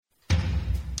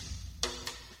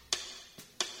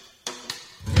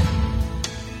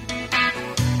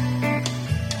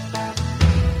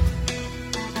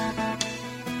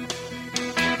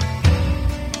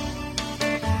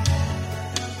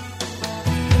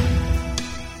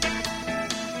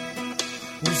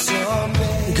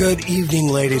Good evening,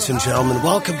 ladies and gentlemen.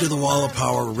 Welcome to the Wall of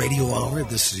Power Radio Hour.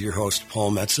 This is your host,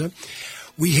 Paul Metsa.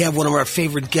 We have one of our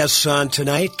favorite guests on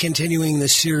tonight, continuing the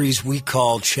series we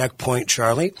call Checkpoint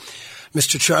Charlie.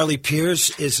 Mr. Charlie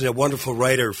Pierce is a wonderful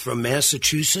writer from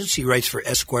Massachusetts. He writes for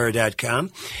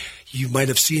Esquire.com. You might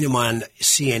have seen him on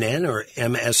CNN or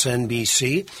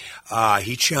MSNBC.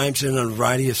 He chimes in on a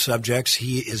variety of subjects.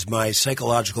 He is my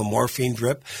psychological morphine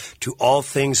drip to all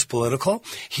things political.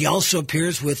 He also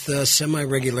appears with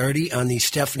semi-regularity on the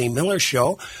Stephanie Miller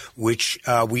Show, which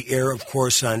we air, of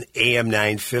course, on AM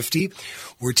 950.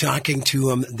 We're talking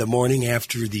to him the morning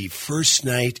after the first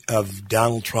night of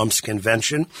Donald Trump's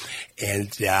convention,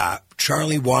 and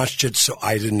Charlie watched it, so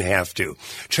I didn't have to.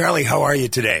 Charlie, how are you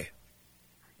today?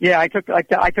 Yeah, I took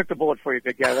the bullet for you,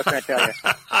 big guy. What can I tell you?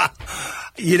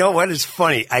 You know what? It's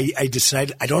funny. I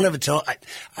decided I don't have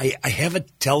I have a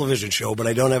television show, but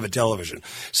I don't have a television.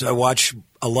 So I watch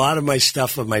a lot of my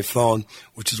stuff on my phone,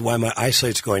 which is why my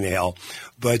eyesight's going to hell.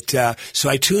 But so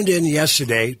I tuned in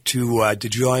yesterday to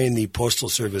join the Postal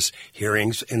Service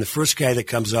hearings, and the first guy that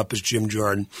comes up is Jim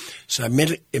Jordan. So I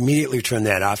immediately turned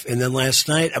that off. And then last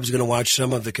night I was going to watch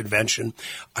some of the convention.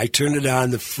 I turned it on.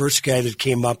 The first guy that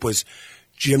came up was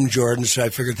Jim Jordan, so I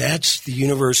figured that's the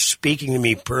universe speaking to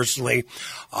me personally.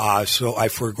 So I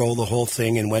forego the whole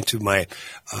thing and went to my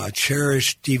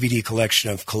cherished DVD collection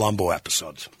of Columbo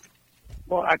episodes.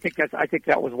 Well, I think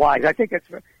that was wise. I think it's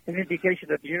an indication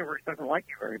that the universe doesn't like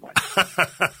you very much.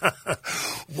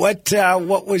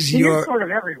 What was your? He's sort of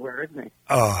everywhere, isn't he?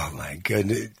 Oh my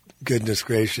goodness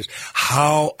gracious!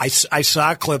 How I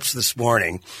saw clips this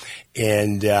morning,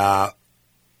 and.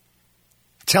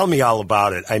 Tell me all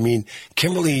about it. I mean,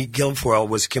 Kimberly Guilfoyle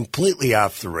was completely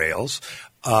off the rails.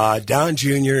 Don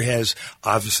Jr. has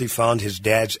obviously found his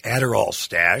dad's Adderall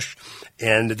stash.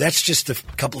 And that's just a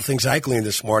couple of things I gleaned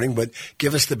this morning, but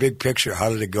give us the big picture. How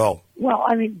did it go? Well,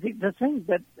 I mean, the thing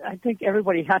that I think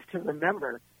everybody has to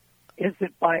remember is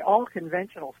that by all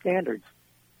conventional standards,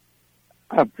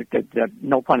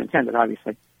 no pun intended,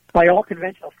 obviously, by all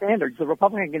conventional standards, the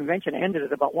Republican convention ended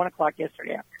at about 1 o'clock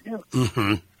yesterday afternoon.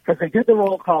 Mm-hmm. Because they did the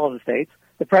roll call of the states,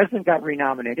 the president got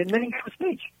renominated, and then he gave a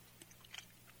speech.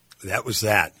 That was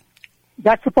that.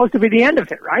 That's supposed to be the end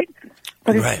of it, right?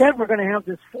 But right. Instead, we're going to have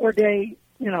this 4-day,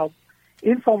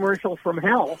 infomercial from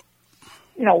hell,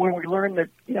 where we learn that,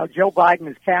 Joe Biden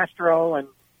is Castro and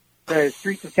the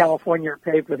streets of California are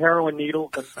paved with heroin needles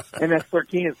and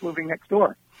MS-13 is moving next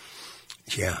door.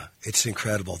 Yeah, it's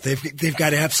incredible. They've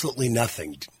got absolutely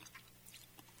nothing.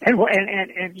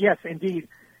 And yes, indeed.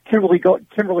 Kimberly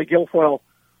Guilfoyle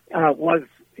was,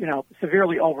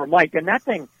 severely over-mic'd. And that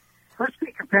thing, her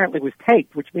speech apparently was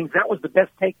taped, which means that was the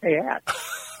best take they had.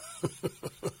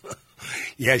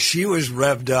 Yeah, she was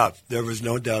revved up. There was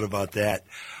no doubt about that.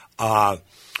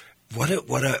 What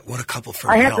a couple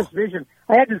from hell. I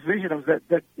had this vision of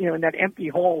that in that empty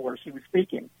hall where she was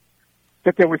speaking,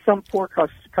 that there was some poor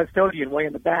custodian way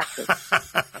in the back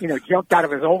that, jumped out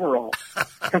of his overall.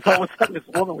 Because all of a sudden this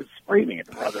woman was screaming in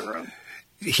the other room.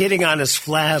 Hitting on his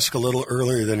flask a little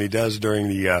earlier than he does during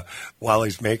the while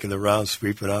he's making the round,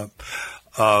 sweeping up.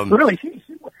 Really,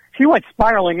 she went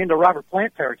spiraling into Robert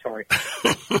Plant territory.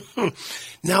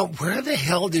 Now, where the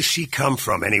hell does she come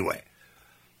from, anyway?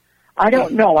 I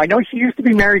don't know. I know she used to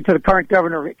be married to the current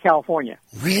governor of California.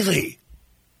 Really?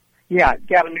 Yeah,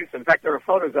 Gavin Newsom. In fact, there are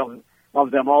photos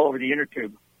of them all over the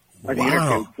intertube, or the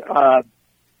intertubes,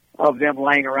 of them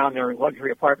laying around their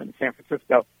luxury apartment in San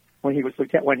Francisco. When he was,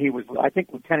 I think,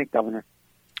 lieutenant governor.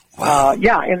 Wow.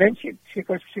 Yeah, and then she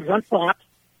was on Fox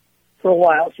for a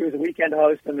while. She was a weekend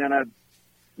host, and then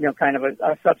kind of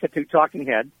a substitute talking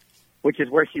head, which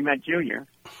is where she met Junior.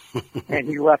 And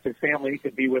he left his family to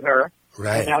be with her.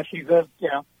 Right. And now she's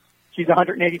she's a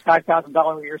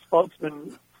 $185,000 a year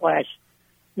spokesman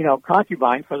 /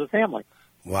 concubine for the family.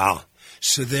 Wow.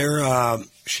 So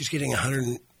she's getting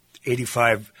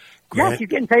 $185,000. Yeah, she's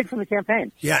getting paid from the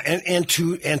campaign. Yeah, and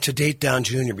to date Don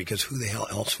Jr. because who the hell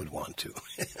else would want to?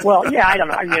 Well, yeah, I don't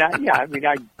know.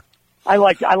 I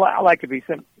like to be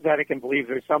sympathetic and believe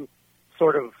there's some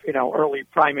sort of early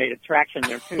primate attraction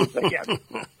there too. But yeah,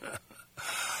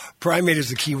 primate is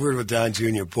the key word with Don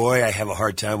Jr. Boy, I have a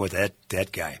hard time with that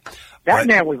guy. That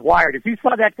man was wired. If you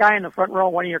saw that guy in the front row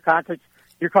of one of your concerts,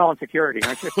 you're calling security,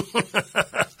 aren't you?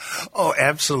 Oh,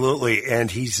 absolutely. And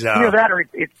he's... Either that or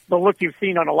it's the look you've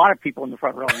seen on a lot of people in the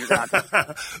front row.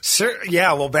 Sir,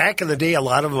 yeah, well, back in the day, a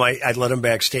lot of them, I'd let them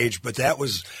backstage, but that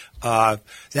was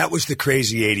the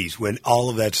crazy 80s when all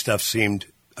of that stuff seemed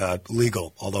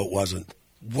legal, although it wasn't.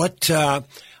 One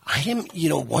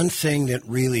thing that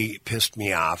really pissed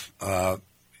me off, and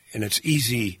it's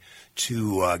easy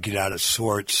to get out of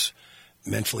sorts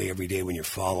mentally every day when you're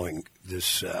following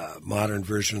this modern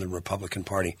version of the Republican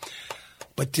Party.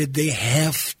 But did they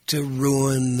have to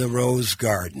ruin the Rose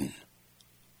Garden?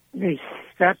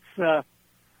 That's a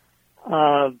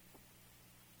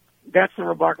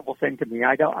remarkable thing to me.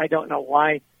 I don't know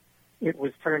why it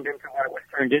was turned into what it was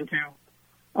turned into.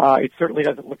 It certainly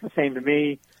doesn't look the same to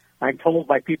me. I'm told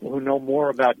by people who know more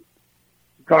about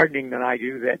gardening than I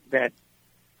do that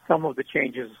some of the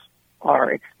changes are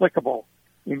explicable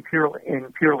in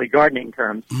purely gardening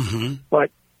terms. Mm-hmm. But,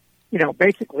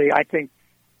 basically I think,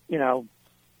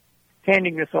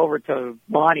 handing this over to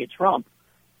Melania Trump,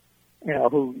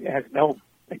 who has no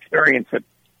experience at,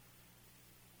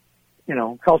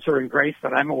 culture and grace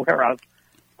that I'm aware of,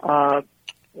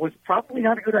 was probably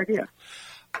not a good idea.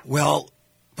 Well,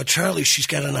 but Charlie, she's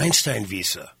got an Einstein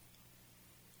visa.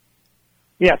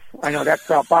 Yes, I know. That's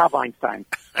Bob Einstein.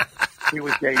 He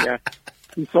was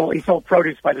he sold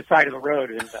produce by the side of the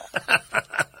road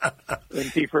in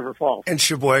Thief River Falls. In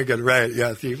Sheboygan, right?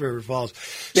 Yeah, Thief River Falls.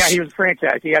 Yeah, he was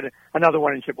franchised. He had another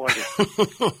one in Sheboygan.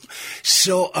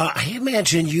 So I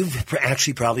imagine you've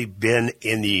actually probably been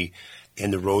in the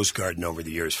Rose Garden over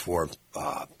the years for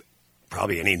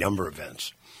probably any number of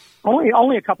events.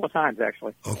 Only a couple of times,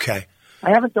 actually. Okay.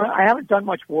 I haven't done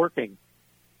much working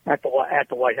at the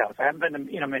White House. I haven't been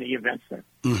to many events there.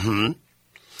 Mm-hmm.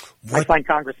 I find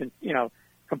Congress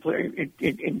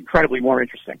incredibly more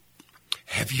interesting.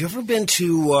 Have you ever been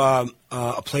to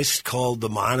a place called the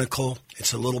Monocle?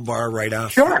 It's a little bar right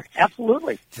off. Sure,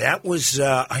 absolutely. That was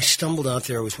I stumbled out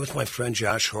there. I was with my friend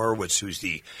Josh Horowitz, who's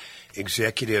the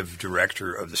executive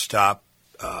director of the Stop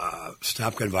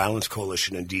Gun Violence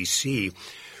Coalition in D.C.,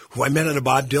 who I met at a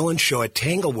Bob Dylan show at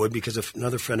Tanglewood because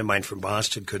another friend of mine from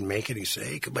Boston couldn't make it. He said,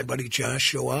 hey, could my buddy Josh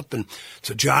show up? And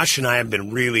so Josh and I have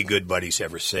been really good buddies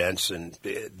ever since, and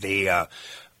they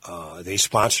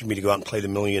sponsored me to go out and play the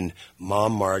Million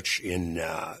Mom March in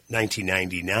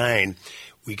 1999.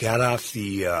 We got off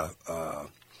the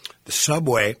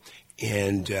subway,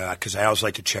 and because I always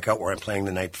like to check out where I'm playing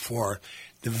the night before,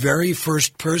 the very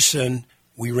first person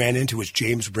we ran into was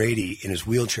James Brady in his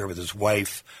wheelchair with his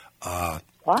wife.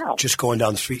 Wow. Just going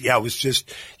down the street. Yeah, it was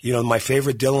just, my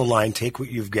favorite Dylan line, take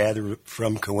what you've gathered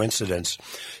from coincidence.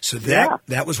 So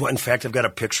that was what, in fact, I've got a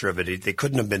picture of it. They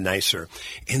couldn't have been nicer.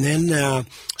 And then,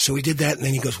 so we did that, and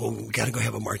then he goes, well, we got to go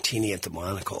have a martini at the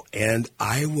Monocle. And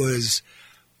it was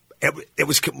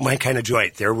my kind of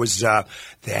joint. There was,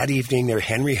 that evening there,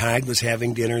 Henry Hyde was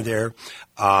having dinner there.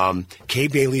 Kay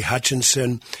Bailey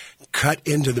Hutchinson cut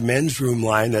into the men's room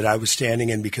line that I was standing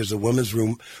in because the women's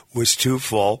room was too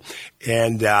full.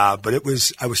 And, but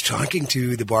I was talking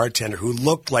to the bartender who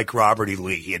looked like Robert E.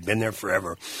 Lee. He had been there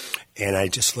forever. And I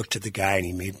just looked at the guy, and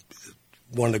he made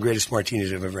one of the greatest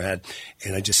martinis I've ever had.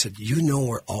 And I just said, you know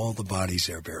where all the bodies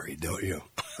are buried, don't you?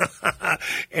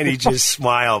 And he just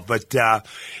smiled. But, they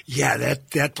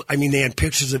had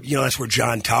pictures of, that's where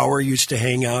John Tower used to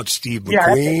hang out, Steve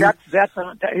McQueen. Yeah,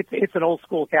 it's an old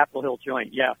school Capitol Hill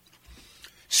joint, yeah.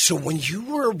 So when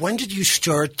did you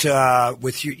start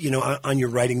with on your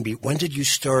writing beat? When did you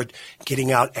start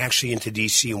getting out actually into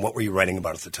D.C., and what were you writing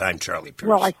about at the time, Charlie Pierce?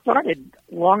 Well, I started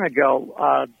long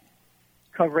ago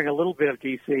covering a little bit of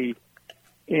D.C.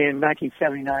 in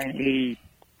 1979-80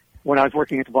 when I was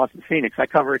working at the Boston Phoenix. I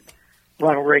covered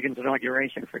Ronald Reagan's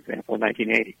inauguration, for example, in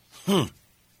 1980.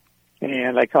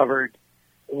 And I covered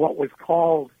what was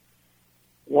called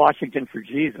Washington for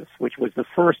Jesus, which was the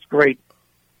first great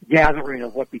gathering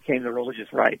of what became the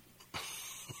religious right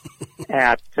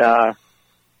at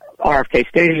RFK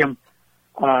Stadium.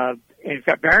 In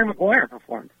fact, Barry McGuire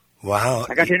performed. Wow!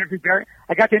 I got to interview Barry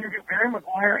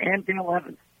McGuire and Dale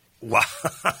Evans. Wow!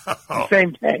 The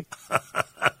same day.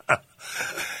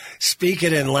 Speaking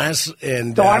so I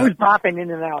was bopping in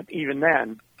and out even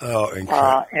then. Oh,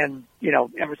 incredible! And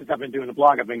ever since I've been doing the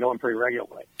blog, I've been going pretty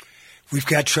regularly. We've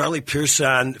got Charlie Pierce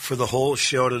on for the whole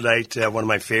show tonight, one of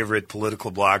my favorite political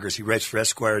bloggers. He writes for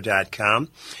Esquire.com,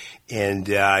 and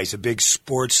he's a big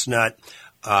sports nut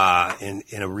and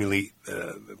a really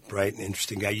bright and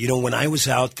interesting guy. When I was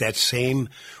out that same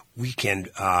weekend,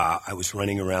 I was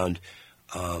running around.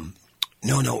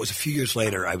 It was a few years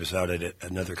later. I was out at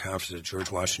another conference at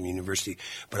George Washington University,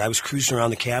 but I was cruising around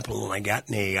the Capitol, and I got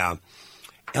in a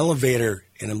elevator,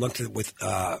 and I looked at it with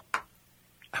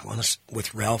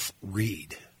Ralph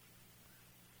Reed.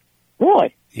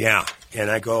 Really? Yeah.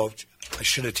 And I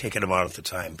should have taken him out at the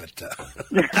time, but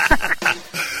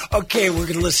okay, we're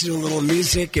going to listen to a little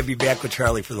music and be back with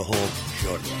Charlie for the whole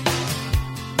show today.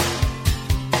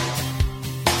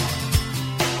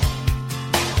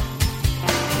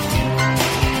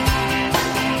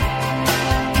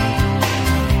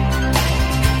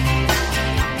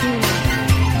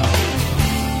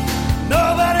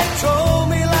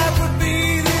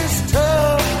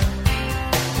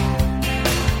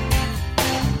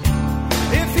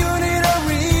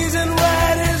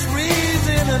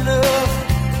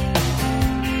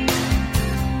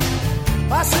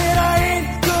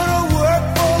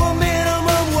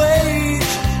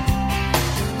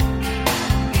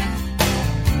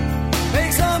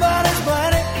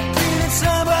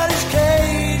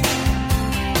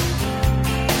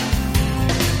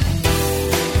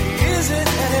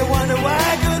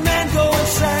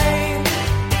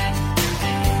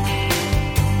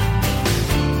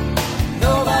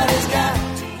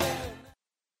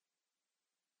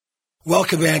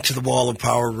 Welcome back to the Wall of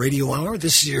Power Radio Hour.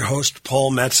 This is your host,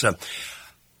 Paul Metsa.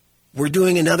 We're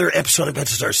doing another episode, I bet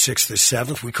this is our 6th or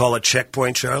 7th. We call it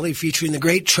Checkpoint Charlie, featuring the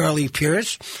great Charlie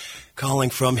Pierce, calling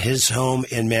from his home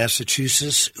in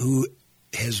Massachusetts, who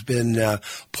has been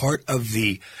part of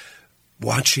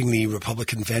watching the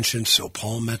Republican convention, so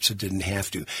Paul Metsa didn't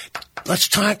have to. Let's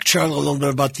talk, Charlie, a little bit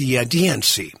about the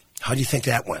DNC. How do you think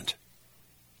that went?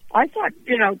 I thought,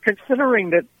 considering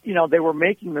that, they were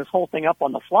making this whole thing up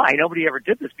on the fly, nobody ever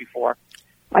did this before,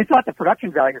 I thought the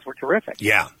production values were terrific.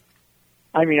 Yeah.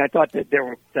 I mean, I thought that there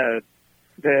were the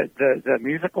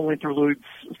musical interludes,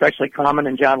 especially Common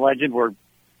and John Legend, were,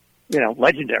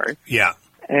 legendary. Yeah.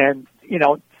 And,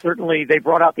 certainly they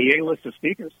brought out the A-list of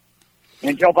speakers.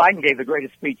 And Joe Biden gave the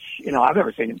greatest speech, I've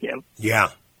ever seen him give. Yeah.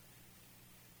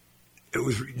 It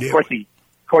was. Of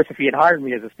course, if he had hired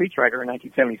me as a speechwriter in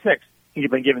 1976, he'd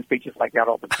have been giving speeches like that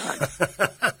all the time.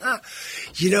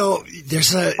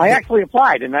 I actually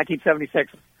applied in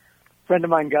 1976. A friend of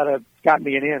mine got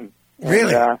me an in.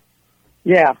 Really?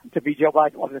 Yeah, to be Joe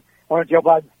Biden. One of Joe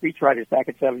Biden's speechwriters back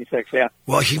in 76, yeah.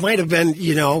 Well, he might have been,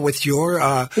 with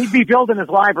your... He'd be building his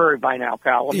library by now,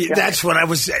 pal. That's what I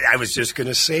was just going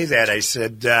to say that. I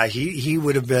said he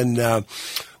would have been, the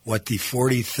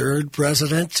 43rd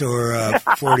president or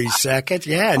 42nd?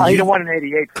 Yeah. He'd have won in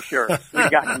 88 for sure. We'd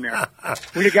have gotten him there.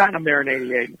 We'd have gotten him there in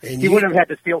 88. He wouldn't have had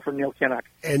to steal from Neil Kinnock.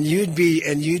 And you'd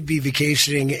be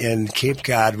vacationing in Cape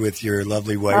Cod with your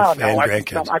lovely wife and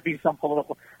grandkids. I'd be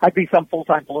some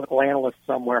full-time political analyst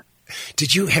somewhere.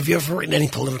 Have you ever written any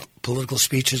political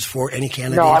speeches for any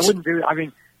candidates? No, I wouldn't do. I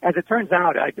mean, as it turns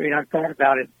out, I've thought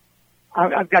about it.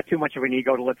 I've got too much of an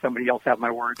ego to let somebody else have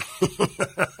my word.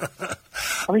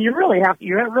 I mean, you really have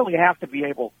to be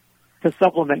able to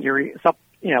supplement your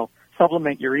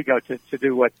ego to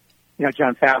do what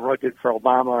John Favreau did for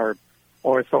Obama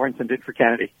or Sorensen did for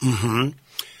Kennedy. Mm-hmm.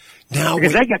 Now,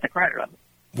 because they get the credit of it.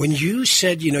 When you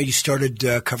said, you started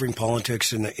covering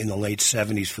politics in the late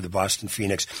 70s for the Boston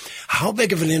Phoenix, how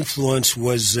big of an influence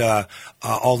was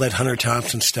all that Hunter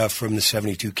Thompson stuff from the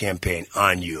 72 campaign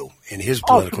on you in his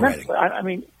political writing? I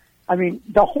mean,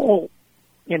 the whole,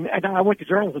 and I went to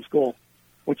journalism school,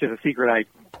 which is a secret I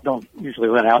don't usually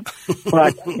let out,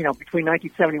 but, between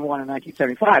 1971 and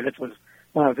 1975, that was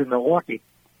when I was in Milwaukee.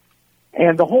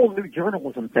 And the whole new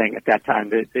journalism thing at that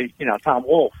time, Tom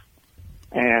Wolfe,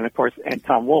 and of course,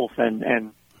 Tom Wolfe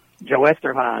and Joe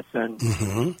Esterhaas and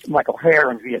Michael Hare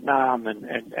in Vietnam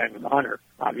and Hunter,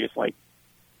 obviously.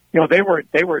 They were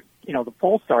the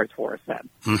pole stars for us then.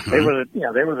 Mm-hmm.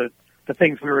 They were the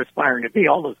things we were aspiring to be.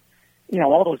 All those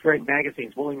great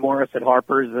magazines, Willie Morris at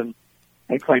Harper's and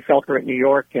Clay Felker at New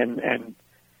York and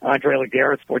Andre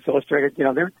Laguerre at Sports Illustrated.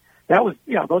 Those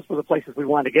were the places we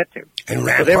wanted to get to. And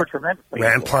so they were tremendously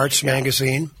Ramparts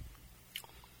magazine.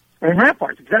 And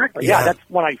Ramparts, exactly. Yeah, that's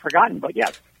one I'd forgotten, but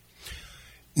yes.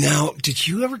 Now, did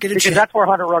you ever get a chance? Because that's where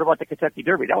Hunter wrote about the Kentucky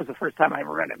Derby. That was the first time I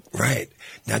ever read him. Right.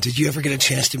 Now, did you ever get a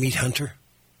chance to meet Hunter?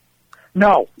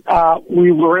 No.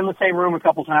 We were in the same room a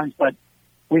couple times, but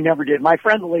we never did. My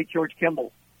friend, the late George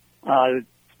Kimball,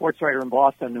 sports writer in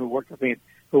Boston who worked with me,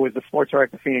 who was the sports writer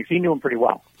at the Phoenix, he knew him pretty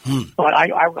well. But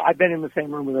I've been in the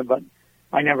same room with him, but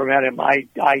I never met him.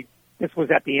 This was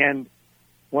at the end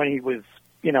when he was,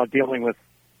 dealing with,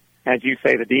 as you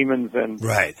say, the demons and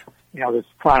right. This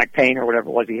chronic pain or whatever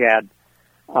it was he had.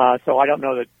 So I don't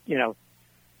know that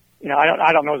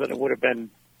I don't know that it would have been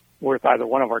worth either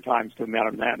one of our times to have met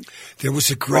him then. There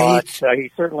was a great. But he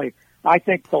certainly. I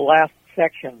think the last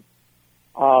section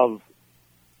of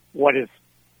what his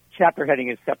chapter heading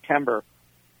is September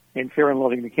in Fear and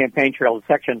Loathing, the Campaign Trail, the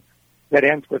section that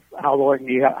ends with how low do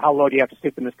you have to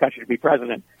stoop in this country to be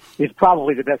president, is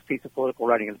probably the best piece of political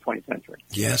writing in the 20th century.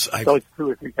 Yes, those 2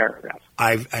 or 3 paragraphs.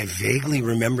 I vaguely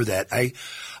remember that.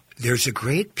 There's a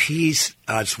great piece.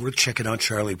 It's worth checking out.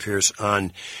 Charlie Pierce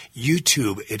on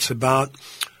YouTube. It's about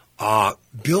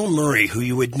Bill Murray, who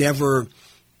you would never,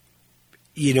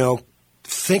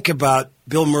 think about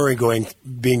Bill Murray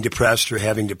being depressed or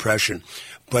having depression,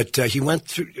 but he went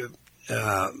through.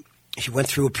 He went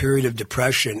through a period of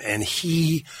depression, and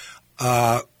he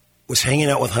was hanging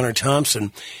out with Hunter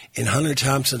Thompson, and Hunter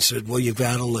Thompson said, well, you've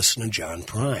got to listen to John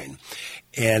Prine.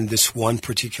 And this one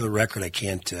particular record, I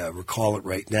can't recall it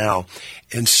right now.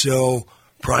 And so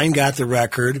Prine got the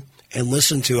record and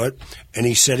listened to it, and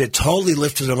he said it totally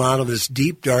lifted him out of this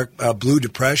deep, dark blue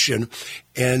depression.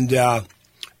 And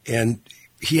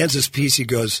he has this piece, he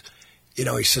goes,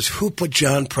 he says, who put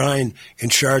John Prine in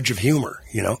charge of humor?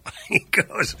 He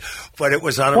goes, but it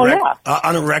was on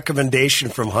a recommendation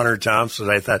from Hunter Thompson.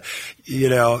 I thought,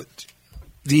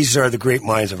 these are the great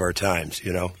minds of our times,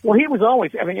 Well, he was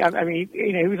always. He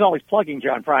was always plugging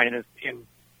John Prine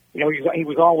he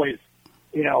was always,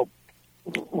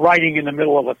 writing in the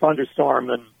middle of a thunderstorm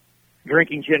and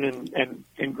drinking gin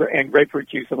and grapefruit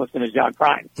juice and listening to John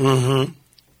Prine. Mm-hmm.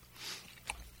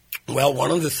 Well,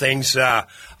 one of the things, one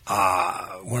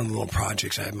of the little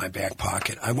projects I have in my back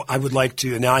pocket, I would like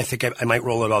to. Now, I think I might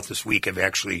roll it out this week. I've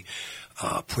actually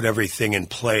put everything in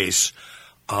place.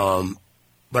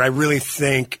 But I really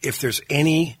think if there's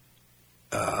any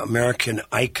American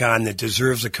icon that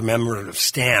deserves a commemorative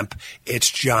stamp,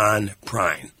 it's John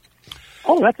Prine.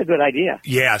 Oh, that's a good idea.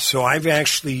 Yeah, so I've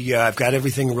actually I've got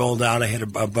everything rolled out. I had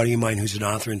a buddy of mine who's an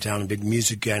author in town, a big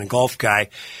music guy and a golf guy.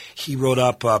 He wrote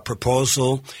up a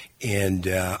proposal, and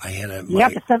I had You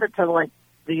have to send it to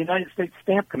the United States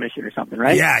Stamp Commission or something,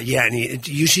 right? Yeah, and it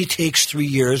usually takes 3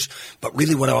 years. But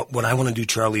really, what I want to do,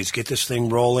 Charlie, is get this thing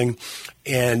rolling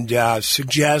and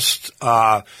suggest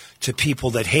to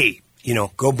people that, hey,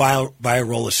 go buy a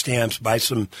roll of stamps, buy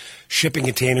some shipping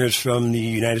containers from the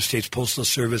United States Postal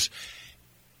Service,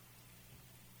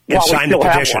 and sign the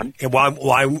petition. And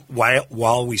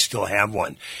while we still have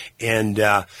one, and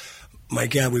my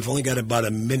God, we've only got about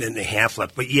a minute and a half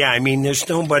left. But yeah, there's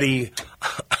nobody.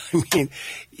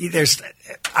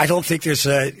 I don't think there's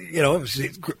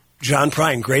John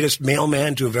Prine, greatest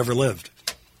mailman to have ever lived.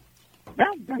 Well,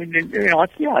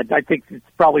 I think it's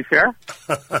probably fair.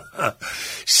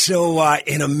 So,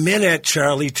 in a minute,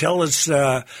 Charlie, tell us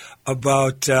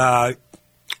about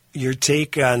your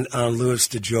take on Louis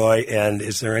DeJoy, and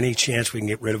is there any chance we can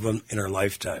get rid of him in our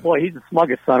lifetime? Boy, he's the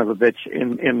smuggest son of a bitch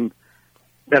in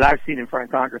that I've seen in front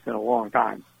of Congress in a long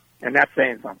time, and that's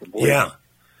saying something. Yeah.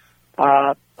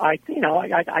 I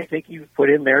think he was put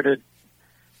in there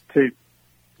to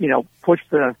push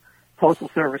the Postal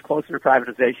Service closer to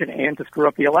privatization and to screw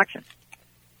up the election.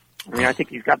 I think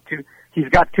he's got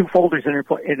two folders in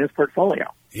his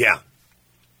portfolio. Yeah.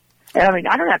 And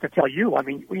I don't have to tell you.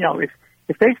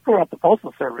 If they screw up the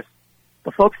Postal Service,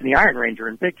 the folks in the Iron Range are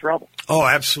in big trouble. Oh,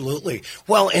 absolutely.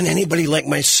 Well, and anybody like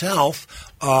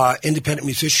myself, independent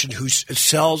musician who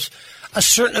sells a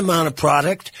certain amount of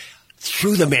product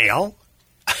through the mail.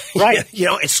 Right.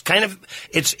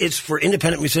 It's for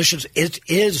independent musicians. It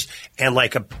is, and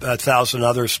like a 1,000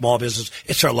 other small businesses,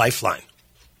 it's our lifeline.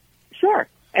 Sure.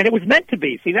 And it was meant to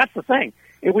be. See, that's the thing.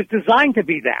 It was designed to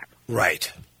be that.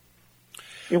 Right.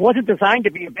 It wasn't designed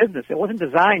to be a business. It wasn't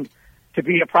designed to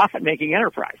be a profit-making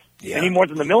enterprise any more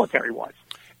than the military was.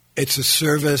 It's a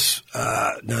service,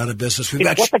 not a business.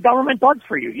 It's what the government does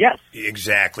for you, yes.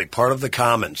 Exactly. Part of the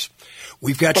commons.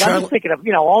 We've got But I'm just thinking of,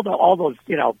 all those,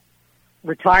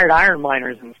 retired iron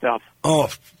miners and stuff.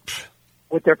 Oh.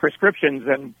 With their prescriptions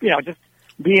and, just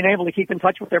being able to keep in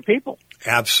touch with their people.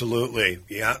 Absolutely,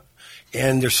 yeah.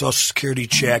 And their Social Security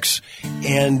checks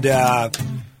and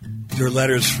their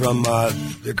letters from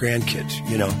their grandkids,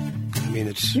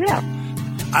 it's... Yeah.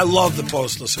 I love the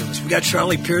Postal Service. We got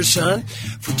Charlie Pierce on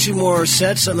for 2 more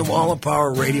sets on the Wall of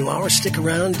Power Radio Hour. Stick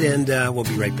around, and we'll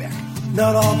be right back.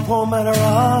 Not all poor men are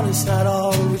honest, not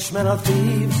all rich men are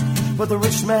thieves. But the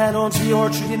rich man owns the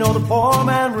orchard, the poor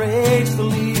man rakes the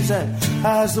leaves. And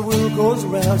as the world goes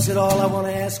around, said all I want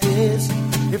to ask is,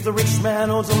 if the rich man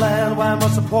owns the land, why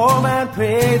must the poor man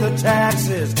pay the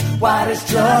taxes? Why does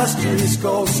justice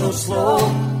go so slow?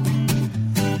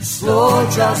 Slow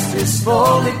justice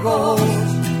slowly goes.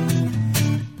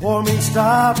 Poor means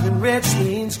stop and rich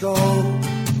means go.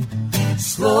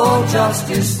 Slow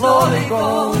justice slowly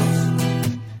goes.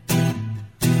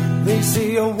 They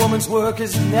say a woman's work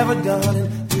is never done,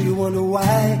 and do you wonder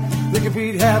why? They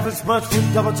compete half as much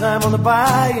with double time on the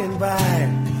by and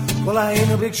by. Well, I ain't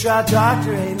no big shot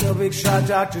doctor, ain't no big shot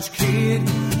doctor's kid,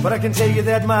 but I can tell you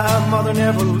that my mother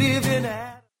never lived in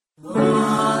that. Wall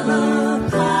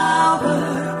of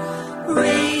Power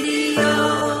Radio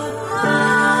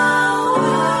Hour.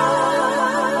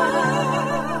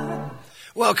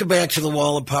 Welcome back to the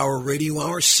Wall of Power Radio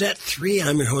Hour, Set 3.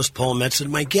 I'm your host, Paul Metsa,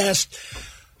 and my guest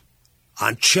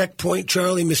on Checkpoint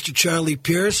Charlie, Mr. Charlie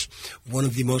Pierce, one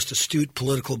of the most astute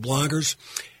political bloggers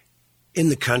in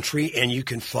the country, and you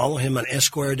can follow him on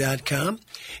Esquire.com.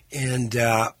 And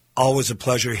always a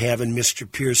pleasure having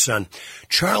Mr. Pierce on.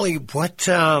 Charlie,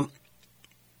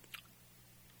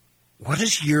 what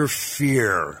is your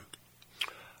fear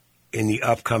in the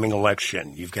upcoming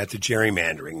election? You've got the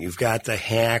gerrymandering. You've got the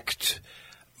hacked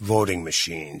voting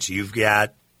machines. You've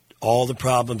got all the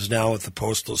problems now with the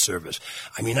Postal Service.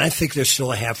 I think there's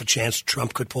still a half a chance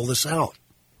Trump could pull this out.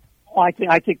 Well,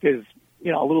 I think there's a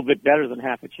little bit better than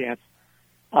half a chance.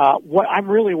 What I'm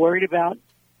really worried about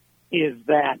is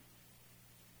that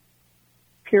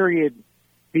period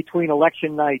between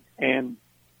election night and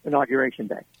Inauguration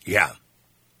Day. Yeah.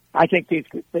 I think things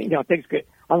could,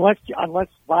 unless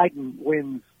Biden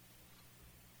wins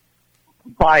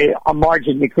by a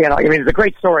margin, you can't. I mean, it's a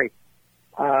great story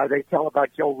they tell about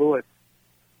Joe Louis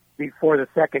before the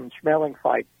second Schmeling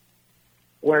fight,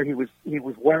 where he was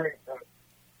wearing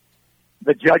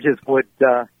the judges would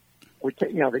that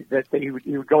he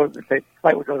would go, the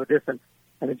fight would go the distance,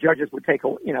 and the judges would take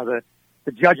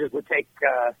the judges would take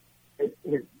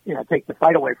take the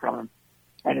fight away from him.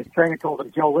 And his trainer told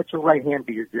him, Joe, let your right hand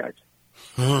be your judge.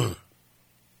 And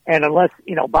unless,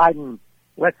 Biden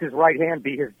lets his right hand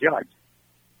be his judge,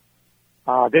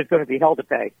 there's going to be hell to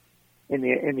pay in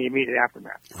the immediate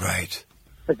aftermath. Right.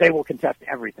 But they will contest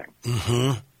everything.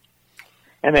 Mm-hmm.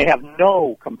 And they have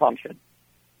no compunction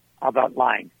about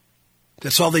lying.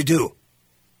 That's all they do.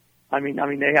 I mean,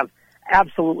 they have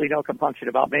absolutely no compunction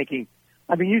about making.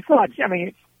 I mean, you thought.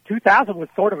 2000 was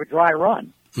sort of a dry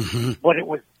run, but it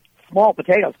was small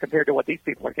potatoes compared to what these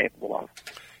people are capable of.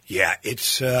 Yeah,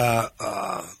 it's and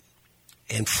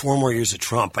 4 more years of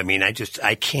Trump. I mean, I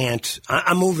can't.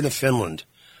 I'm moving to Finland.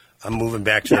 I'm moving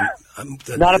back to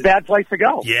not a bad place to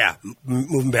go. Yeah,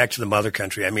 moving back to the mother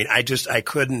country. I mean, I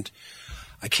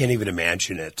can't even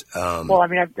imagine it. Well, I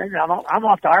mean, I'm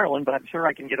off to Ireland, but I'm sure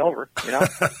I can get over. Not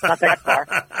that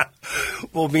far.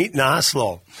 We'll meet in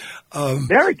Oslo.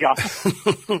 There we go.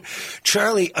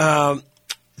 Charlie,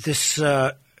 this,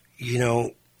 the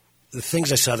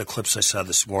things I saw, the clips I saw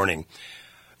this morning,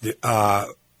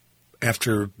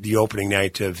 after the opening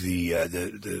night of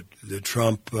the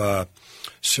Trump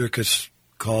circus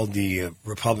called the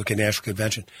Republican National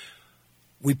Convention,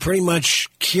 we pretty much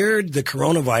cured the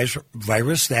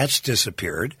coronavirus. That's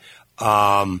disappeared.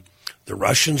 The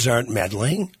Russians aren't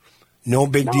meddling. No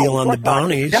big deal on the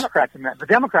bounties. The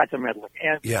Democrats are meddling.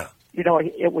 And, yeah.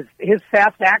 It was his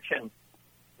fast action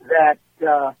that,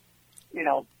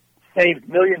 saved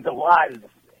millions of lives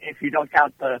if you don't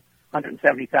count the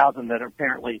 170,000 that are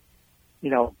apparently,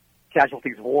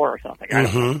 casualties of war or something. I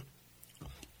don't know.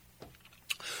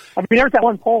 I mean, there's that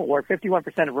one poll where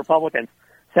 51% of Republicans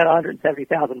said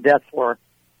 170,000 deaths were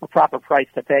a proper price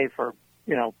to pay for,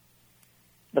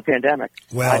 the pandemic.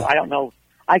 Well, I don't know.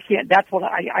 I can't. That's what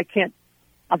I can't.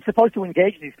 I'm supposed to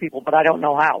engage these people, but I don't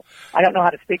know how. I don't know how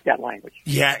to speak that language.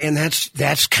 Yeah, and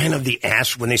that's kind of the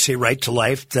when they say right to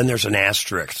life, then there's an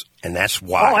asterisk, and that's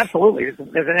why. Oh, absolutely.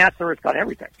 There's an asterisk on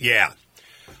everything. Yeah.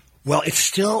 Well, it's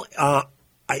still,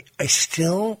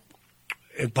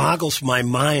 it boggles my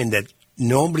mind that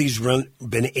nobody's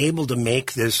been able to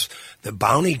make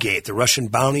the Russian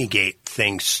bounty gate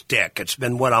thing stick. It's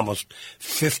been, almost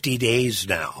 50 days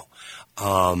now.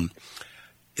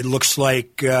 It looks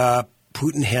like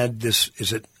Putin had this,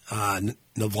 is it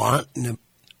Navalny?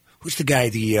 Who's the guy,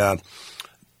 the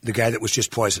guy that was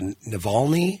just poisoned?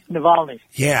 Navalny? Navalny.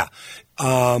 Yeah.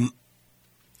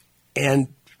 And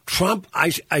Trump,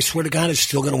 I swear to God, is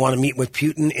still going to want to meet with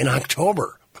Putin in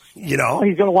October. He's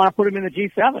going to want to put him in the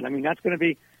G7. I mean, that's going to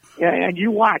be, and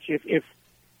you watch if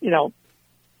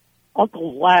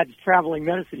Uncle Vlad's traveling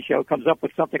medicine show comes up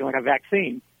with something like a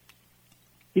vaccine,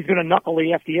 he's going to knuckle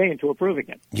the FDA into approving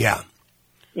it. Yeah.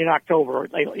 In October,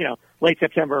 late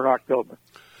September or October.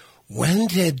 When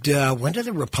did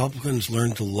the Republicans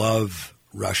learn to love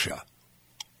Russia?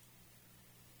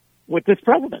 With this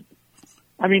president.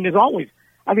 I mean, they've always,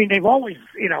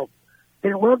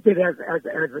 they loved it as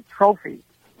a trophy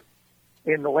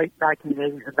in the late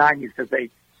 1980s and 90s because they,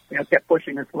 kept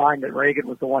pushing this line that Reagan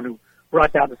was the one who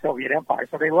brought down the Soviet Empire.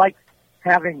 So they liked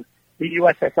having the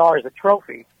USSR as a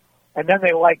trophy, and then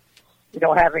they liked,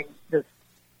 having this,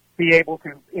 be able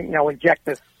to, inject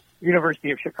this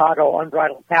University of Chicago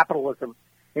unbridled capitalism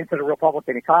into the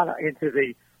Republican economy, into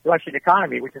the Russian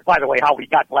economy, which is, by the way, how we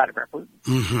got Vladimir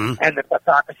Putin and the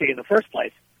kleptocracy in the first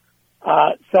place.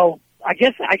 So I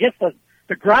guess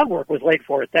the groundwork was laid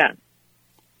for it then.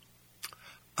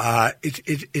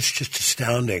 It's just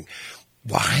astounding.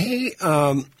 Why?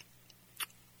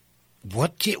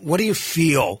 What do you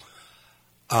feel?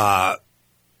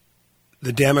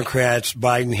 The Democrats,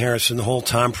 Biden, Harris, and the whole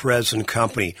Tom Perez and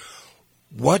company.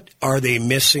 What are they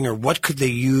missing, or what could they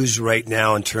use right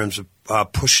now in terms of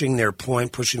pushing their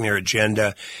point, pushing their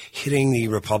agenda, hitting the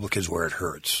Republicans where it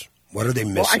hurts? What are they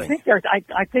missing? Well,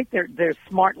 I think they're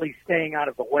smartly staying out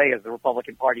of the way as the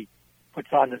Republican Party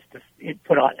puts on this.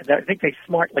 I think they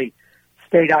smartly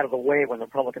stayed out of the way when the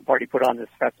Republican Party put on this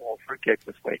festival of fruitcakes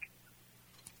this week.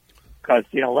 Because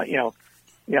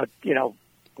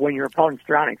when your opponent's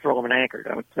drowning, throw them an anchor.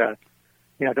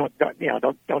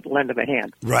 Don't lend them a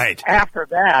hand. Right. After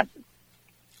that,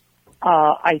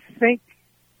 I think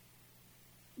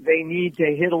they need to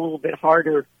hit a little bit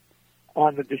harder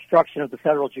on the destruction of the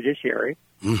federal judiciary.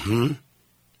 Mm-hmm.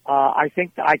 I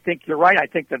think you're right. I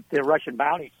think that the Russian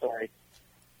bounty story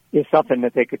is something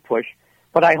that they could push.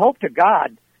 But I hope to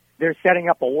God they're setting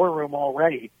up a war room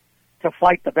already to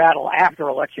fight the battle after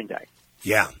Election Day.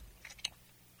 Yeah.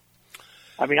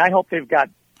 I mean, I hope they've got,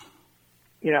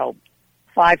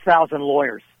 5,000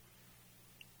 lawyers,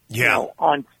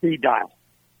 on speed dial,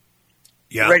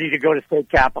 ready to go to state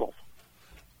capitals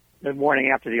the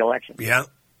morning after the election. Yeah.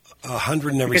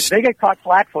 100 in every Because if they get caught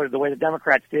flat-footed the way the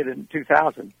Democrats did in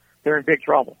 2000, they're in big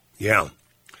trouble. Yeah.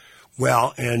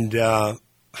 Well, and,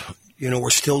 we're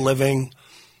still living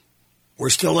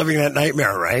that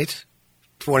nightmare, right?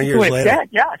 20 years later. Dead.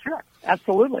 Yeah, sure.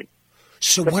 Absolutely.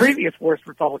 So the previous worst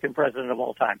Republican president of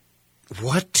all time.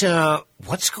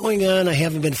 What's going on? I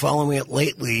haven't been following it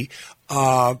lately.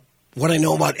 What I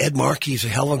know about Ed Markey, he's a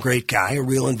hell of a great guy, a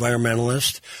real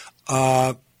environmentalist.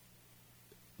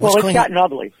 It's gotten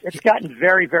ugly. It's gotten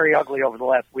very, very ugly over the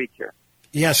last week here.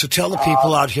 Yeah, so tell the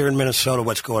people out here in Minnesota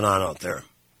what's going on out there.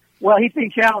 Well, he's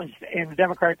being challenged in the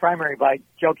Democratic primary by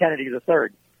Joe Kennedy III,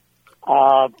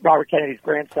 Robert Kennedy's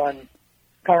grandson,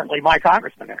 currently my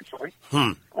congressman, actually,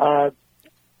 for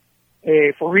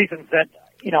reasons that,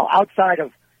 outside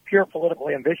of pure political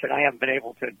ambition, I haven't been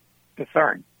able to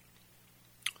discern.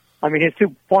 I mean, his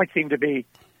 2 points seem to be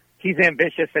he's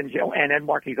ambitious and Ed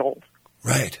Markey's old.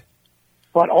 Right.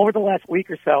 But over the last week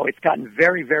or so, it's gotten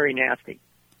very, very nasty,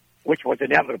 which was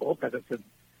inevitable because it's a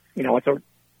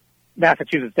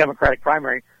Massachusetts Democratic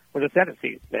primary with a Senate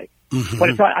seat at stake. Mm-hmm.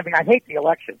 But I hate the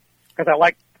election because I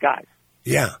like the guys.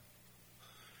 Yeah.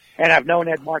 And I've known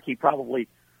Ed Markey probably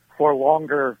for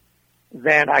longer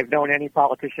than I've known any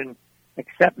politician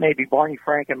except maybe Barney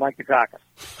Frank and Mike Dukakis.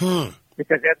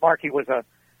 Because Ed Markey was a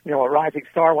rising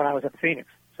star when I was at Phoenix.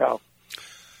 So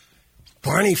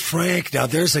Barney Frank, now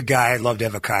there's a guy I'd love to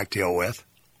have a cocktail with.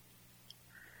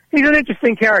 He's an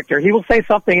interesting character. He will say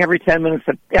something every 10 minutes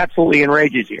that absolutely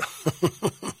enrages you.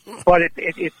 But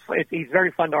he's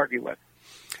very fun to argue with.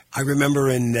 I remember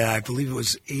in, I believe it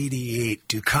was 88,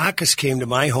 Dukakis came to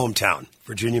my hometown,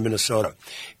 Virginia, Minnesota,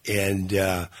 and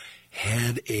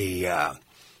had a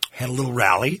little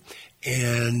rally.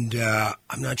 And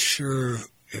I'm not sure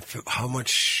how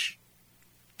much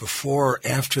before or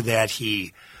after that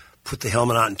he put the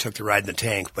helmet on and took the ride in the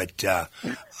tank. But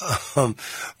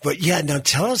yeah, now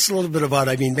tell us a little bit about,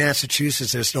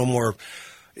 Massachusetts, there's no more,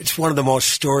 it's one of the most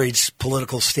storied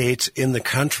political states in the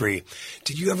country.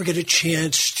 Did you ever get a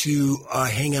chance to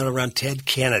hang out around Ted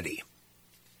Kennedy?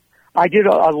 I did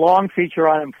a long feature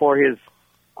on him for his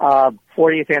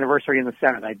 40th anniversary in the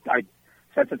Senate. I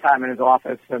spent some time in his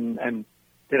office and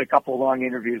did a couple of long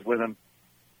interviews with him.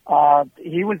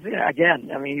 He was,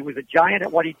 he was a giant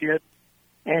at what he did,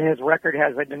 and his record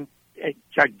has a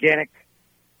gigantic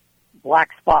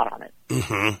black spot on it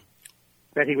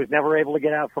that he was never able to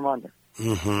get out from under.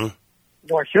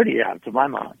 Nor should he have, to my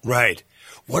mind. Right.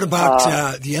 What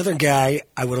about the other guy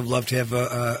I would have loved to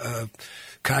have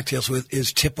cocktails with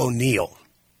is Tip O'Neill.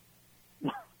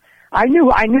 I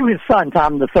knew his son,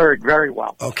 Tom III, very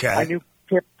well. Okay. I knew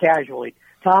Tip casually.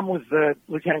 Tom was the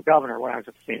lieutenant governor when I was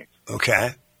at Phoenix.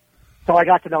 Okay. So I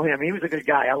got to know him. He was a good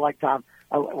guy. I liked Tom.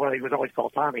 Well, he was always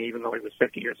called Tommy, even though he was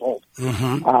 50 years old,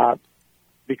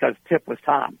 because Tip was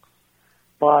Tom.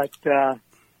 But,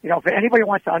 if anybody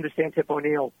wants to understand Tip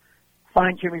O'Neill,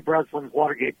 find Jimmy Breslin's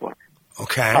Watergate book.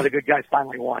 Okay. How the Good Guys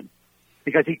Finally Won.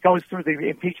 Because he goes through the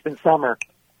impeachment summer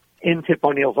in Tip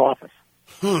O'Neill's office.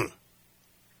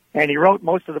 And he wrote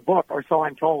most of the book, or so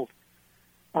I'm told,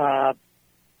 at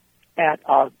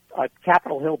a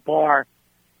Capitol Hill bar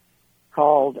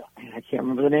called, I can't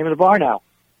remember the name of the bar now.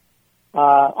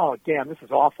 Oh, damn, this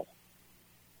is awful.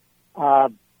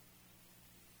 God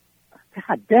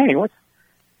dang, what's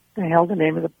the hell the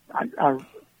name of the...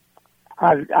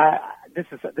 This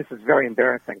is very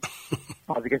embarrassing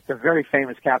because it's a very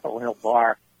famous Capitol Hill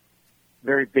bar,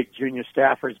 very big junior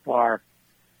staffers bar.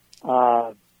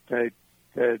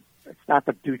 It's not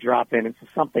the Dewdrop Inn, it's the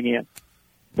something in.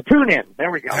 The Tune In.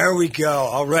 There we go. There we go.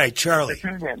 All right, Charlie. The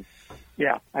Tune In.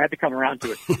 Yeah, I had to come around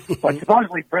to it. But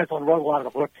supposedly Breslin wrote a lot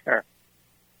of the books there.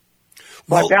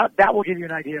 But that will give you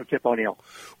an idea of Tip O'Neill.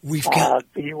 We've got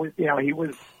he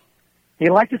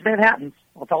liked his Manhattans.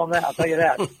 I'll tell you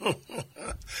that.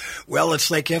 Well, it's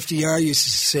like FDR used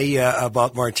to say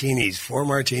about martinis: 4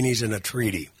 martinis and a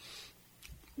treaty.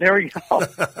 There we go.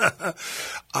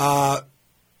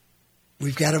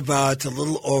 We've got about a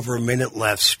little over a minute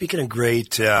left. Speaking of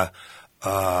great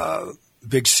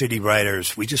big city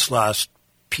writers, we just lost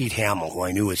Pete Hamill, who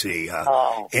I knew was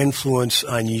a influence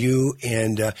on you,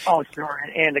 and sure,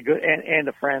 and a good and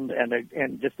a friend,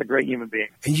 and just a great human being.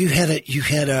 And you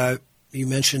had a you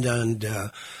mentioned on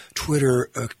Twitter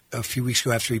a few weeks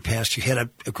ago after he passed, you had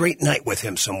a great night with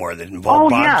him somewhere that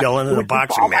involved Bob Dylan in a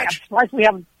boxing match. I'm surprised we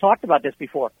haven't talked about this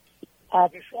before.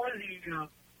 Before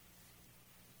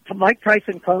the Mike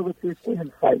Tyson Carlos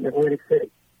Stevens fight in Atlantic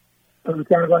City, it was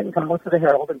down right in Columbus to the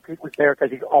Herald, and Pete was there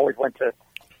because he always went to,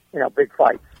 big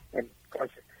fights. And of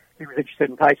course, he was interested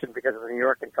in Tyson because of the New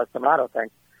York and Customado thing.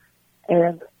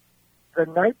 And the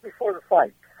night before the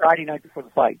fight, Friday night before the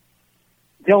fight,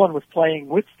 Dylan was playing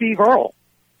with Steve Earle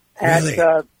at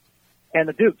and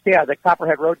the Dukes, the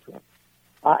Copperhead Road Tour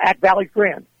at Valley's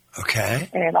Grand. Okay.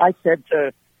 And I said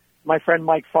to my friend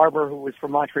Mike Farber, who was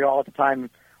from Montreal at the time,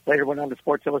 later went on to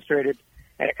Sports Illustrated,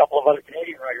 and a couple of other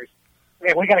Canadian writers,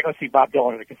 man, we got to go see Bob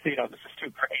Dylan in the casino. This is too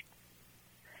great.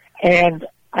 And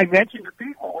I mentioned to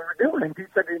Pete what we were doing, and Pete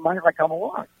said, "Do you mind if I come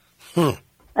along?" And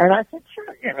I said, "Sure."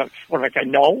 What did I say?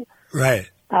 No. Right.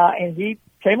 And he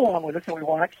came along with us, and we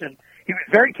watched, and he was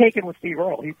very taken with Steve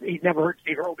Earle. He'd never heard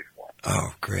Steve Earle before.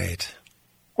 Oh, great.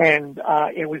 And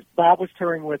Bob was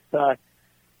touring with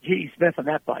G.E. Smith and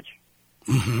that bunch.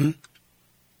 Mm-hmm.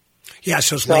 Yeah,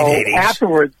 so it's late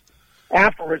 80s.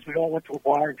 Afterwards, we all went to a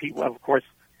bar, and Pete, of course,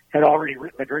 had already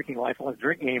written A Drinking Life and wasn't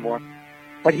drinking anymore.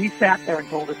 But he sat there and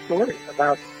told us stories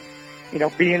about,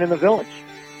 being in the Village.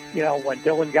 When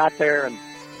Dylan got there and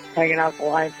hanging out at the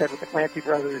Lion's Head with the Clancy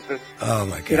brothers. And, oh,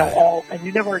 my God. And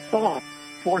you never saw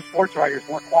 4 sports writers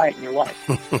more quiet in your life.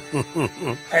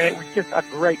 And it was just a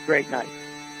great, great night.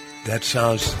 That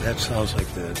sounds like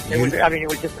it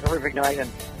was just a terrific night.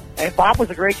 And Bob was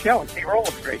a great show, and Steve Earle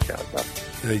was a great show. So.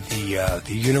 The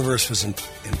universe was in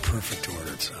perfect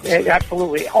order. It sounds like.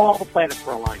 Absolutely. All the planets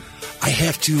were aligned. I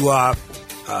have to,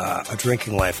 A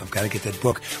Drinking Life. I've got to get that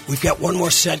book. We've got one more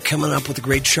set coming up with the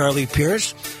great Charlie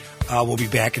Pierce. We'll be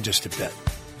back in just a bit.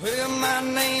 Well, my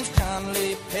name's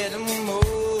Conley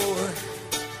Pettimore.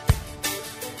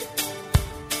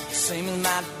 Same as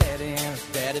my daddy and his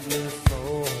daddy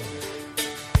before.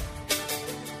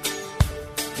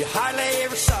 You hardly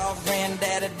ever saw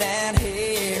Granddaddy down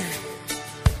here.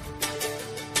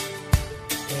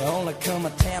 They only come to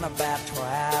town about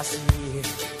twice a year.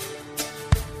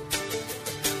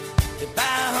 They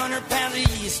buy 100 pounds of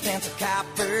yeast and some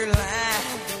copper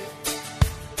line.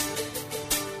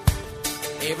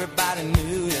 Everybody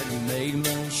knew that it made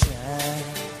moonshine.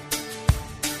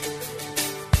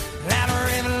 Now the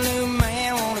revenue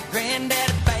man wanted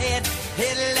Granddaddy bad. He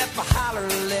left a holler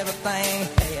of everything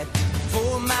he had.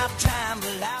 For my time,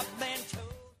 but I've been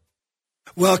told.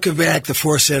 Welcome back, the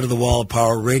fourth set of the Wall of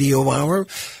Power Radio Hour.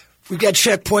 We've got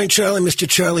Checkpoint Charlie, Mr.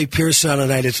 Charlie Pierce on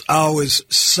tonight. It's always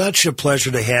such a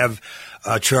pleasure to have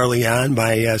Charlie on,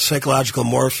 my psychological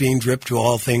morphine drip to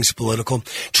all things political.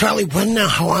 Charlie,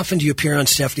 how often do you appear on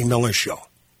Stephanie Miller's show?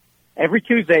 Every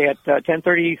Tuesday at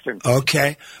 10:30 Eastern.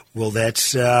 Okay. Well,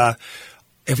 that's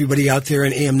everybody out there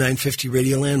in AM 950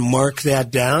 Radio Land. Mark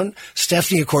that down.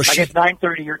 Stephanie, of course. I guess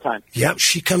 9:30 your time. Yep,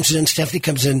 she comes in. Stephanie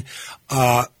comes in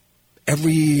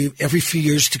every few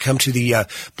years to come to the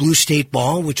Blue State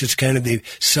Ball, which is kind of the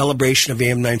celebration of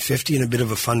AM 950 and a bit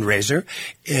of a fundraiser.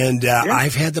 And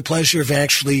I've had the pleasure of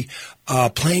actually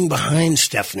playing behind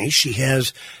Stephanie. She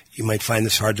has, you might find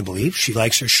this hard to believe, she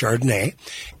likes her Chardonnay,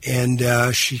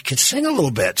 and she can sing a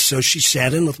little bit. So she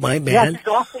sat in with my band.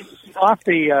 Yeah, she's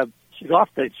off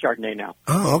the Chardonnay now.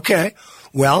 Oh, okay.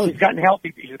 Well, she's gotten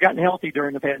healthy. She's gotten healthy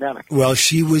during the pandemic. Well,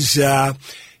 she was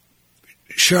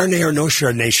Chardonnay or no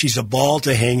Chardonnay, she's a ball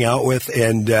to hang out with,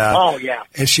 and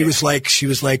and she was like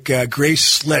Grace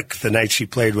Slick the night she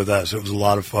played with us. It was a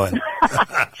lot of fun.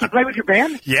 She played with your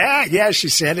band? Yeah. She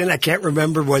sat in. I can't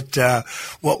remember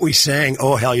what we sang.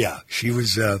 Oh hell yeah, she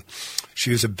was a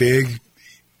big.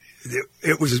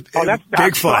 It was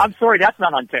big fun. I'm sorry, that's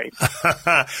not on tape.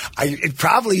 It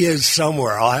probably is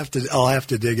somewhere. I'll have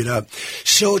to dig it up.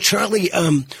 So Charlie,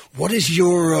 what is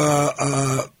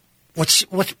your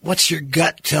What's your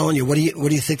gut telling you? What do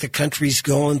you think the country's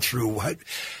going through? What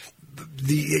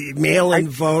the mail-in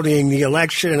voting, the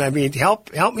election? I mean,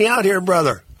 help me out here,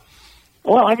 brother.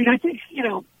 Well, I mean,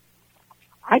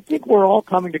 I think we're all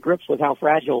coming to grips with how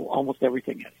fragile almost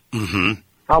everything is. Mm-hmm.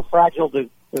 How fragile the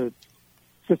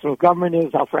system of government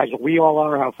is, how fragile we all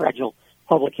are, how fragile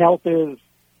public health is,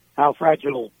 how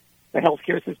fragile the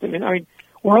healthcare system is. I mean,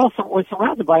 we're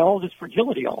surrounded by all this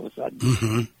fragility all of a sudden.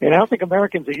 Mm-hmm. And I don't think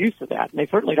Americans are used to that, and they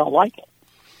certainly don't like it.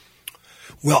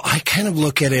 Well, I kind of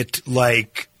look at it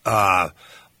like the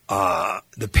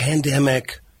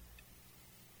pandemic,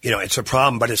 it's a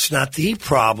problem, but it's not the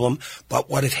problem. But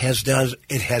what it has done,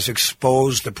 it has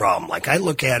exposed the problem. Like I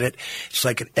look at it, it's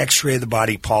like an X-ray of the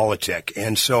body politic.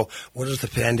 And so what does the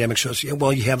pandemic show us?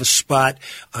 Well, you have a spot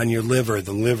on your liver.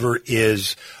 The liver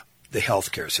is the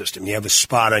healthcare system. You have a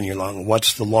spot on your lung.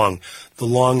 What's the lung? The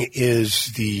lung is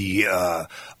the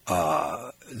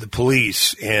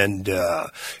police and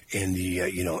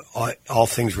all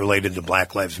things related to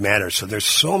Black Lives Matter. So there's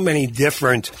so many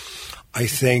different, I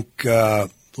think,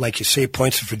 like you say,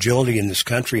 points of fragility in this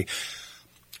country.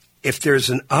 If there's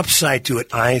an upside to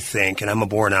it, I think, and I'm a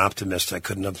born optimist, I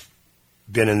couldn't have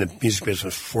been in the music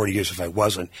business for 40 years if I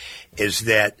wasn't, is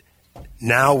that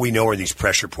now we know where these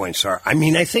pressure points are. I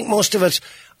mean, I think most of us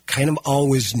kind of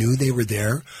always knew they were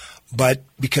there, but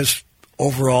because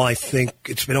overall I think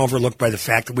it's been overlooked by the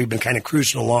fact that we've been kind of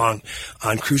cruising along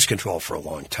on cruise control for a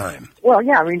long time. Well,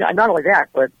 yeah, I mean, not only that,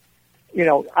 but,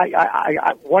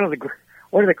 I one of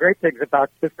the great things about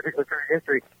this particular period of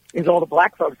history is all the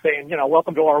black folks saying,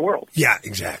 welcome to our world. Yeah,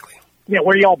 exactly. Yeah,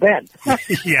 where y'all been?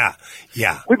 Yeah.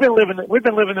 We've been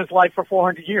living this life for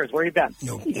 400 years. Where you been?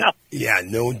 Yeah,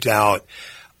 no doubt.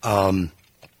 And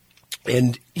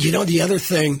the other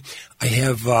thing, I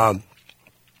have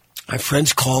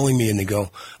friends calling me and they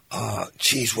go,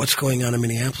 geez, what's going on in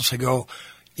Minneapolis? I go,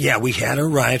 yeah, we had our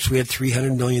riots. We had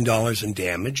 $300 million in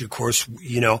damage. Of course,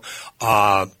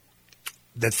 that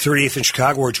 38th in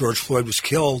Chicago where George Floyd was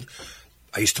killed,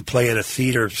 I used to play at a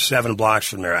theater 7 blocks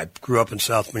from there. I grew up in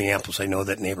South Minneapolis. I know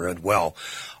that neighborhood well.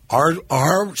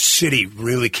 Our city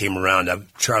really came around.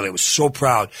 Charlie, I was so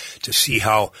proud to see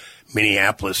how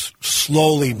Minneapolis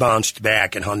slowly bounced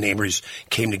back and how neighbors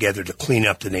came together to clean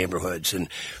up the neighborhoods. And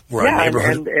we're a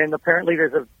neighborhood. And apparently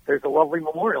there's a lovely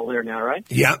memorial there now, right?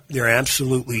 Yeah, there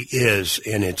absolutely is.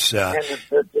 And it's and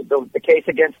the case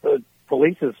against the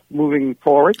police is moving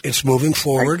forward. It's moving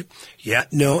forward. Right. Yeah,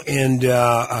 no, and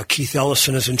Keith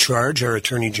Ellison is in charge, our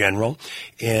Attorney General,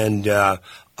 and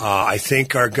I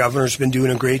think our governor's been doing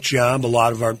a great job. A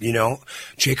lot of our,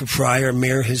 Jacob Fry, our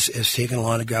mayor, has taken a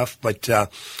lot of guff, but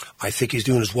I think he's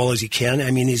doing as well as he can.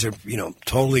 I mean, these are,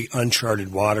 totally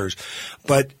uncharted waters.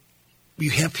 But you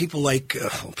have people like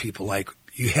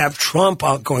you have Trump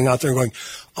going out there and going,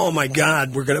 oh my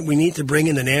God, we need to bring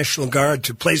in the National Guard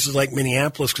to places like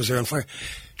Minneapolis because they're on fire.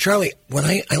 Charlie, when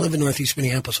I live in Northeast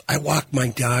Minneapolis, I walk my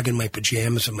dog in my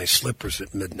pajamas and my slippers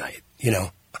at midnight.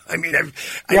 I mean,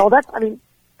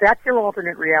 that's your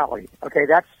alternate reality. Okay,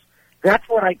 that's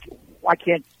what I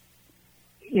can't.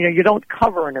 You don't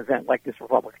cover an event like this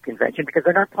Republican convention because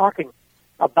they're not talking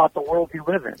about the world you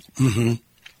live in.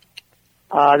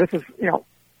 Mm-hmm. This is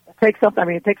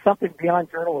it takes something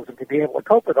beyond journalism to be able to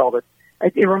cope with all this.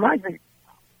 It reminds me.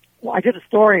 Well, I did a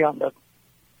story on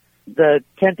the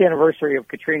 10th anniversary of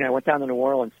Katrina. I went down to New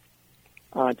Orleans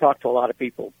and talked to a lot of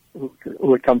people who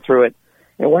had come through it.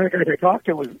 And one of the guys I talked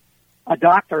to was a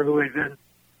doctor who was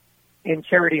in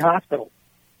Charity Hospital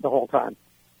the whole time.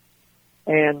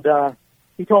 And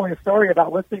he told me a story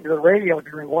about listening to the radio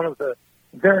during one of the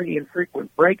very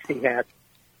infrequent breaks he had.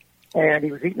 And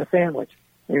he was eating a sandwich.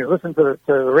 And he was listening to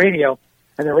the radio,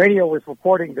 and the radio was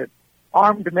reporting that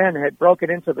armed men had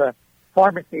broken into the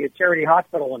pharmacy at Charity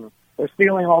Hospital and were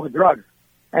stealing all the drugs.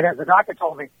 And as the doctor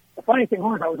told me, the funny thing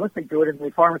was I was listening to it in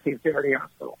the pharmacy of Charity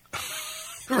Hospital.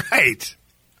 Right.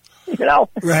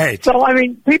 Right. So,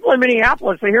 people in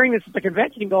Minneapolis are hearing this at the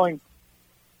convention going,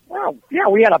 well, yeah,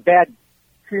 we had a bad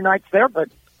few nights there, but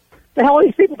the hell are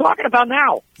these people talking about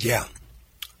now? Yeah.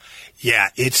 Yeah,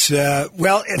 it's,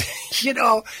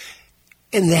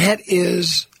 and that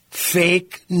is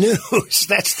fake news.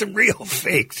 That's the real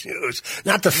fake news,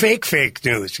 not the fake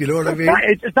news. You know what I mean?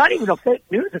 It's not even a fake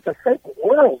news. It's a fake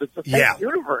world. It's a fake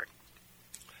universe.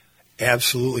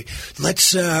 Absolutely.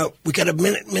 Let's, we got a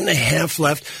minute and a half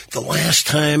left. The last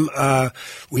time,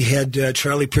 we had,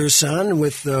 Charlie Pierce on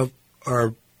with,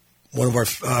 one of our,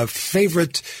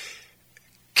 favorite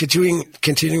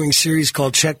continuing series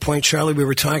called Checkpoint Charlie. We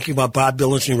were talking about Bob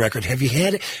Dylan's new record. Have you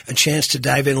had a chance to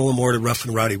dive in a little more to Rough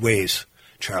and Rowdy Ways,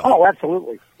 Charlie? Oh,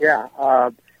 absolutely. Yeah.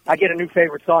 I get a new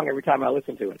favorite song every time I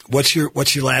listen to it. What's your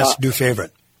last new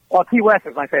favorite? Well, Key West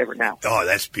is my favorite now. Oh,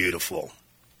 that's beautiful.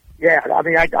 Yeah.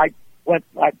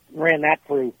 I ran that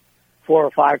through 4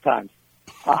 or 5 times.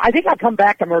 I think I'll come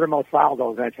back to Murder Most Foul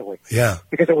though eventually. Yeah.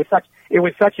 Because it was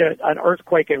such an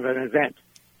earthquake of an event.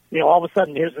 All of a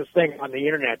sudden here's this thing on the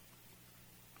internet,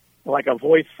 like a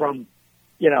voice from,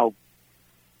 the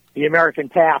American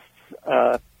past,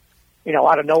 out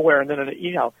of nowhere, and then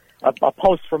a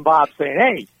post from Bob saying,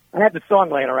 "Hey, I had this song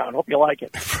laying around. Hope you like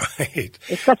it." Right.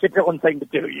 It's such a Dylan thing to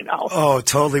do, Oh,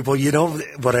 totally. Well,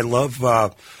 what I love,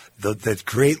 that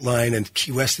great line in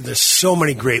Key West, there's so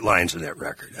many great lines in that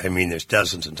record. I mean, there's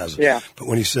dozens and dozens. Yeah. But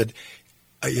when he said,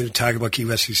 talking about Key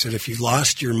West, he said, if you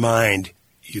lost your mind,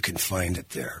 you can find it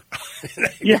there.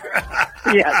 Yeah.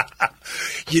 Yes.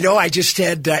 You know, I just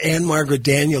had Anne Margaret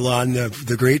Daniel on,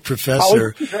 the great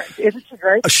professor. Oh, isn't she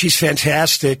great? She's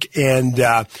fantastic, and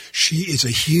she is a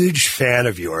huge fan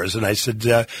of yours. And I said,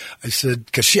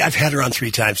 because I've had her on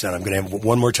 3 times now. I'm going to have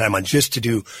one more time on just to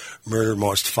do Murder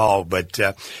Most Foul. But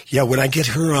yeah, when I get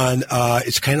her on,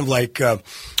 it's kind of like.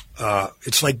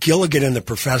 It's like Gilligan and the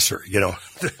Professor, you know,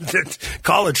 the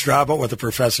college dropout with the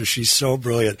professor. She's so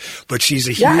brilliant, but she's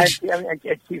a huge. Yeah, I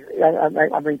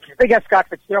mean, she's a big Scott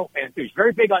Fitzgerald fan too. She's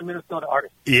very big on Minnesota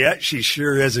artists. Yeah, she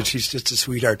sure is, and she's just a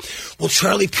sweetheart. Well,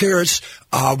 Charlie Pierce,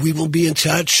 we will be in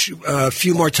touch a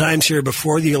few more times here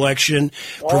before the election,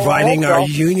 providing our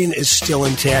union is still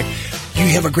intact. You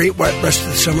have a great rest of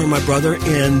the summer, my brother,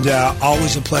 and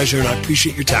always a pleasure, and I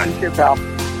appreciate your time. You too, pal.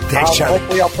 Thanks, Charlie.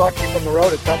 Hopefully I'll talk to you from the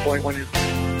road at some point when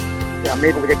I'm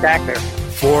able to get back there.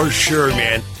 For sure,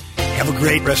 man. Have a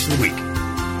great rest of the week.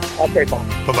 Okay, Paul.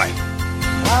 Bye-bye.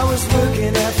 I was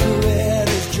looking at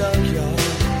Loretta's junkyard.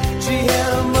 She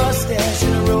had a mustache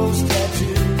and a rose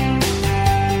tattoo.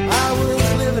 I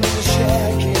was living in a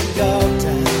shack in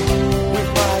Dogtown with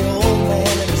my old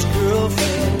man and his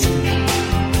girlfriend too.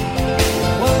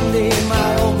 One day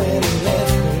my old man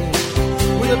left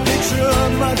me with a picture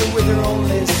of mother with her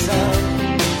only son.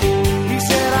 He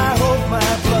said, I hope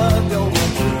my blood don't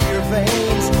run through your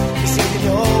veins. He said, you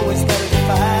know it's better to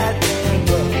fight than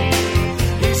run.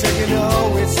 He said, you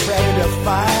know it's better to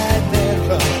fight than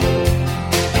run.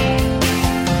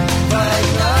 Fight,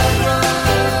 run, run.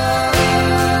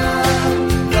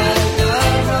 Fight,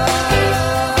 run, run.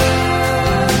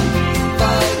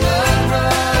 Fight, run,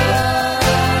 run.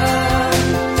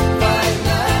 Fight,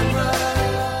 run, run.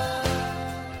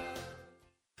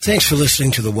 Thanks for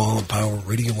listening to the Wall of Power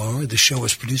Radio Hour. The show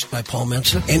is produced by Paul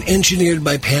Metsa and engineered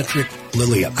by Patrick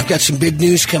Lilia. I've got some big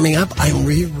news coming up. I'm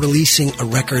re-releasing a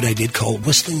record I did called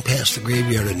Whistling Past the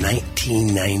Graveyard in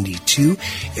 1992.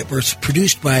 It was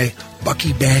produced by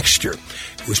Bucky Baxter,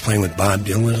 who was playing with Bob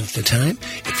Dylan at the time.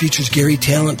 It features Gary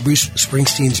Talent, Bruce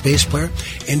Springsteen's bass player,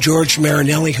 and George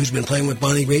Marinelli, who's been playing with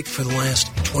Bonnie Raitt for the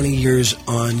last 20 years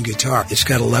on guitar. It's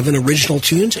got 11 original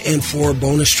tunes and 4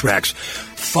 bonus tracks.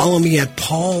 Follow me at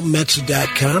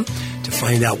paulmetsa.com to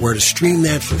find out where to stream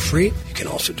that for free. You can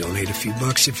also donate a few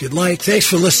bucks if you'd like. Thanks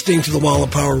for listening to the Wall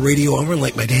of Power Radio Hour.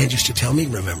 Like my dad used to tell me,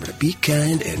 remember to be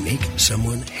kind and make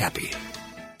someone happy.